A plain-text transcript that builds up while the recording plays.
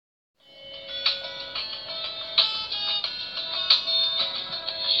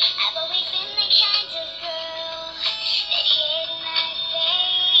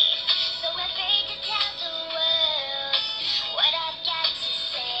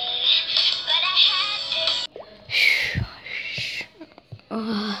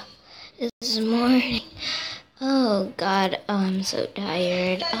Oh, I'm so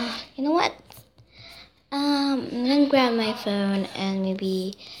tired. You know what? I'm gonna grab my phone and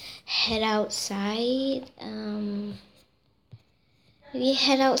maybe head outside. Maybe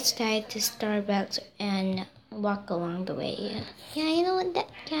head outside to Starbucks and walk along the way. Yeah, you know what?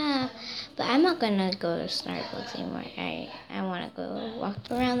 Yeah, but I'm not gonna go to Starbucks anymore. I wanna go walk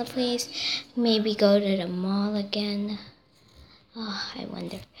around the place. Maybe go to the mall again. Oh, I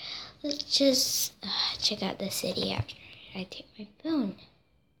wonder. Let's just check out the city after I take my phone.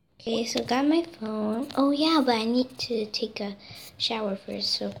 Okay, so got my phone. Oh yeah, but I need to take a shower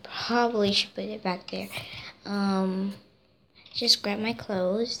first, so probably should put it back there. Just grab my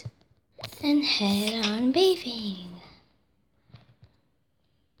clothes and head on bathing.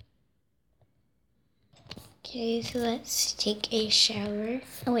 Okay, so let's take a shower.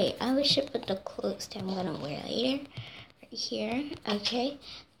 Oh wait, I should put the clothes that I'm gonna wear later. Right here. Okay,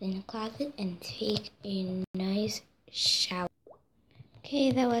 in the closet and take a nice shower.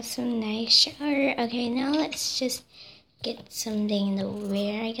 Okay, that was some nice shower. Okay, now let's just get something to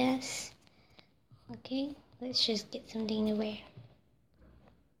wear, I guess. Okay, let's just get something to wear.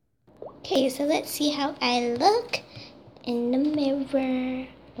 Okay, so let's see how I look in the mirror.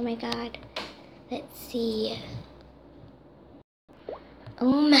 Oh my god. Let's see.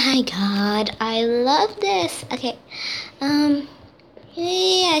 Oh my god, I love this. Okay,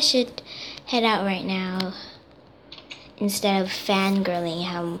 maybe I should head out right now instead of fangirling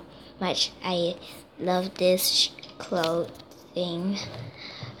how much I love this clothing.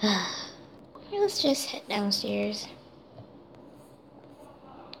 Let's just head downstairs.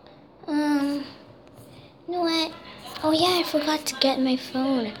 You know what? Oh yeah, I forgot to get my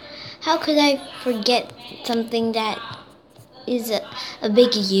phone. How could I forget something that is a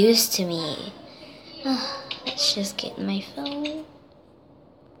big use to me? Let's just get my phone.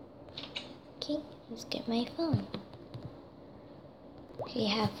 Okay, let's get my phone. Okay, I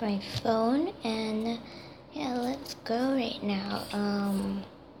have my phone and yeah, let's go right now.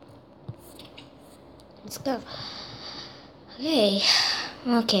 Let's go.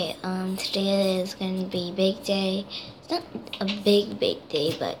 Okay, today is gonna be a big day. It's not a big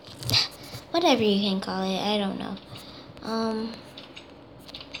day, but whatever you can call it, I don't know.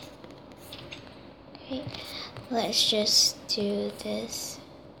 Okay, let's just do this.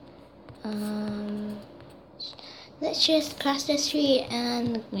 Let's just cross the street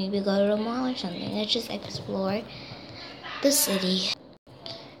and maybe go to the mall or something. Let's just explore the city.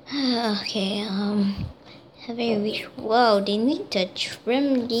 Okay, have I reached? Whoa, they need to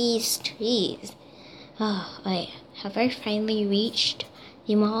trim these trees. Oh, wait, have I finally reached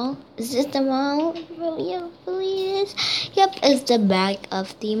the mall? Is this the mall? Yeah, it is. Yep, it's the back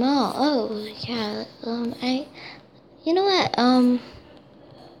of the mall. Oh, yeah, you know what,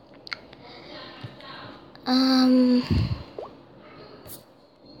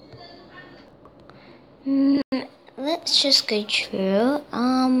 let's just go through,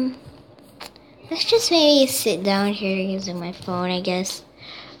 let's just maybe sit down here using my phone, I guess.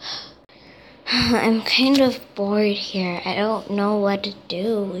 I'm kind of bored here. I don't know what to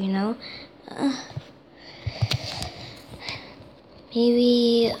do, you know?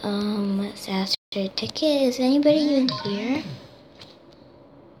 Maybe, let's ask for a ticket. Is anybody even here?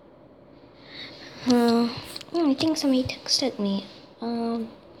 I think somebody texted me. Oh,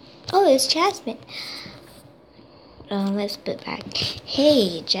 it's Jasmine. Let's put back.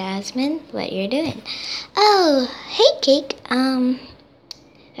 Hey, Jasmine, what you're doing? Oh, hey, Cake.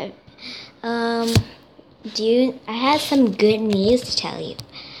 I have some good news to tell you.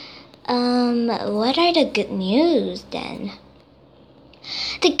 What are the good news then?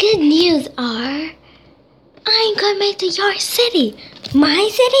 The good news are I'm coming to your city. My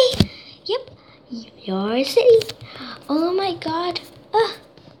city? Yep, your city. Oh my god.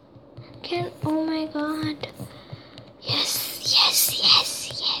 Oh my god. Yes.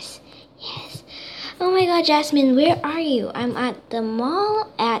 Oh my god, Jasmine, where are you? I'm at the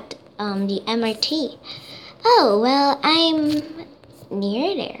mall at the MRT. Oh, well, I'm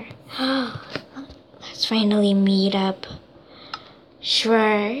near there. Let's finally meet up.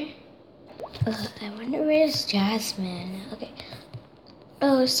 Sure. I wonder where's Jasmine. Okay.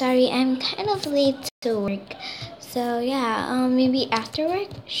 Oh, sorry, I'm kind of late to work. So yeah, maybe after work?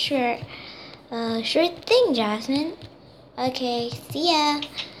 Sure. Sure thing, Jasmine. Okay, see ya.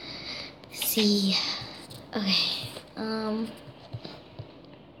 Okay,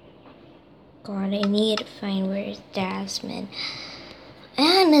 God, I need to find where's Jasmine.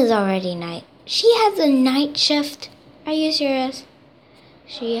 And it's already night. She has a night shift. Are you serious?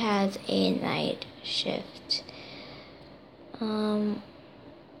 She has a night shift.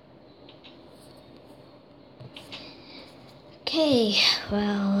 Okay,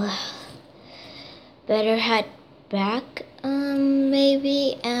 well, better head back,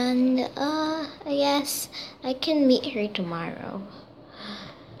 maybe, and, I guess I can meet her tomorrow.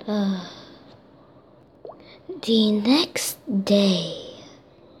 The next day.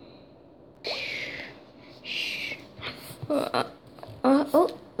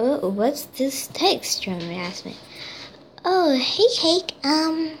 What's this text from Jasmine? Oh, hey, Cake.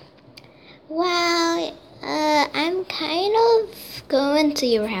 Well, I'm kind of going to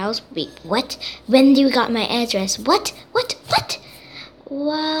your house. Wait, what? When do you got my address? What?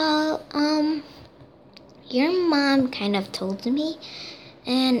 Well, your mom kind of told me.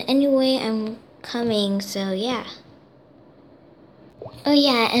 And anyway, I'm coming, so yeah. Oh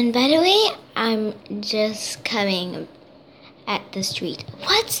yeah, and by the way, I'm just coming at the street.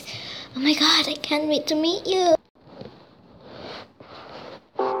 What? Oh my god, I can't wait to meet you.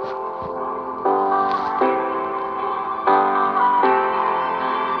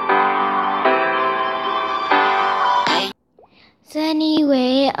 So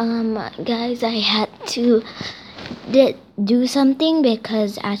anyway, guys, I had to do something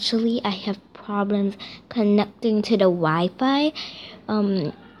because actually I have problems connecting to the Wi-Fi.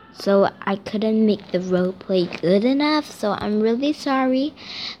 So I couldn't make the roleplay good enough. So I'm really sorry.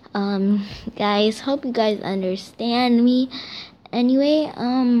 Guys, hope you guys understand me. Anyway,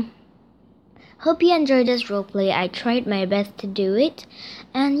 hope you enjoyed this roleplay. I tried my best to do it.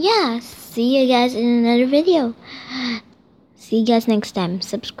 And yeah, see you guys in another video. See you guys next time.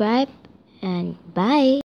 Subscribe and bye.